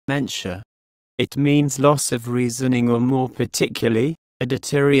dementia. It means loss of reasoning, or more particularly, a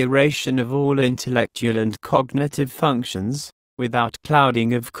deterioration of all intellectual and cognitive functions, without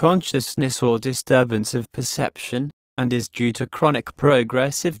clouding of consciousness or disturbance of perception, and is due to chronic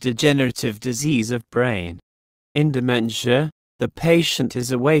progressive degenerative disease of brain. In dementia, the patient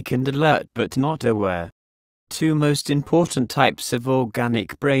is awake and alert but not aware. Two most important types of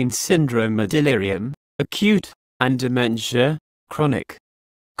organic brain syndrome are delirium, acute, and dementia, chronic.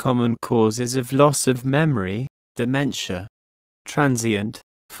 Common causes of loss of memory: dementia. Transient,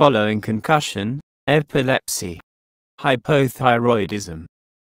 following concussion, epilepsy. Hypothyroidism.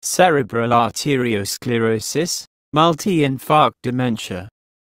 Cerebral arteriosclerosis, multi-infarct dementia.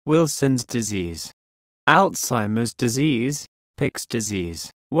 Wilson's disease. Alzheimer's disease, Pick's disease.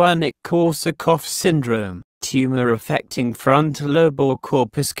 Wernicke-Korsakoff syndrome, tumor affecting frontal lobe or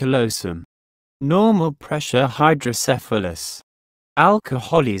corpus callosum. Normal pressure hydrocephalus.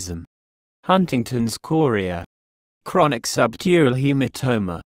 Alcoholism. Huntington's chorea. Chronic subdural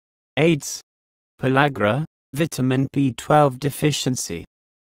hematoma. AIDS. Pellagra, vitamin B12 deficiency.